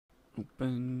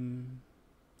Open.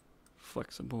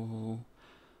 Flexible.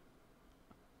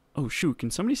 Oh shoot, can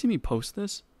somebody see me post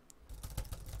this?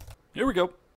 Here we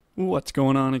go. What's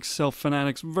going on, Excel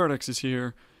fanatics? Verdexes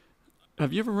here.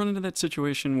 Have you ever run into that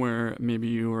situation where maybe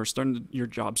you are starting your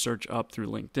job search up through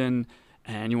LinkedIn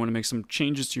and you want to make some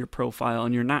changes to your profile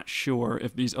and you're not sure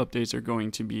if these updates are going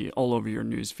to be all over your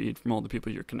newsfeed from all the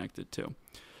people you're connected to?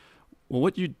 Well,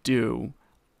 what you do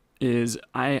is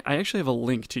I actually have a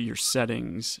link to your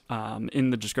settings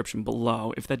in the description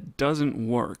below. If that doesn't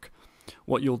work,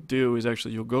 what you'll do is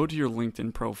actually you'll go to your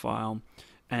LinkedIn profile,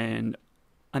 and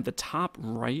at the top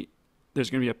right, there's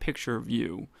going to be a picture of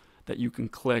you that you can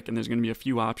click, and there's going to be a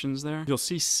few options there. You'll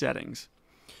see settings,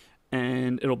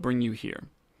 and it'll bring you here.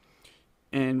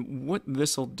 And what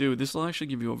this will do, this will actually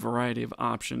give you a variety of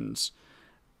options.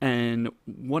 And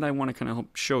what I want to kind of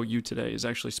help show you today is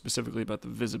actually specifically about the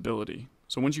visibility.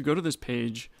 So once you go to this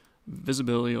page,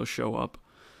 visibility will show up.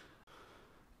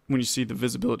 When you see the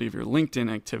visibility of your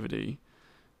LinkedIn activity,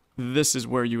 this is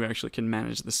where you actually can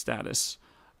manage the status.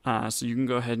 So you can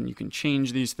go ahead and you can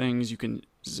change these things. You can,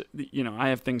 I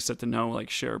have things set to no, like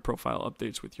share profile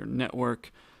updates with your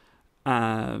network,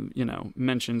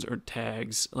 mentions or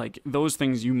tags, like those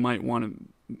things you might want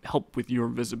to help with your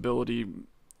visibility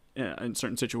in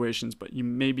certain situations, but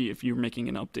maybe if you're making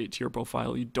an update to your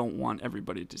profile, you don't want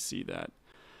everybody to see that.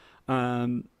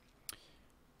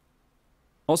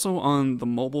 Also on the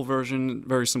mobile version,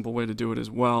 very simple way to do it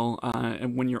as well.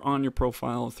 And when you're on your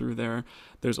profile through there,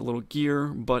 there's a little gear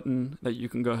button that you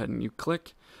can go ahead and you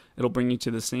click. It'll bring you to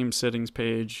the same settings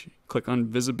page. Click on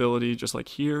visibility just like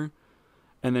here,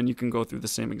 and then you can go through the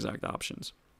same exact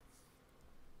options.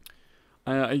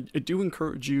 I do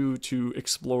encourage you to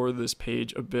explore this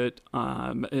page a bit,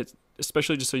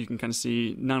 especially just so you can kind of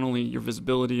see not only your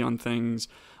visibility on things,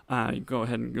 you go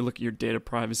ahead and you look at your data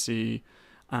privacy,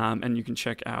 and you can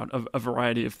check out a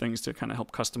variety of things to kind of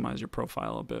help customize your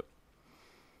profile a bit.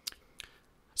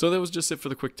 So that was just it for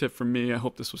the quick tip from me. I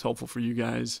hope this was helpful for you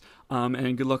guys,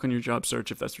 and good luck on your job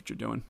search if that's what you're doing.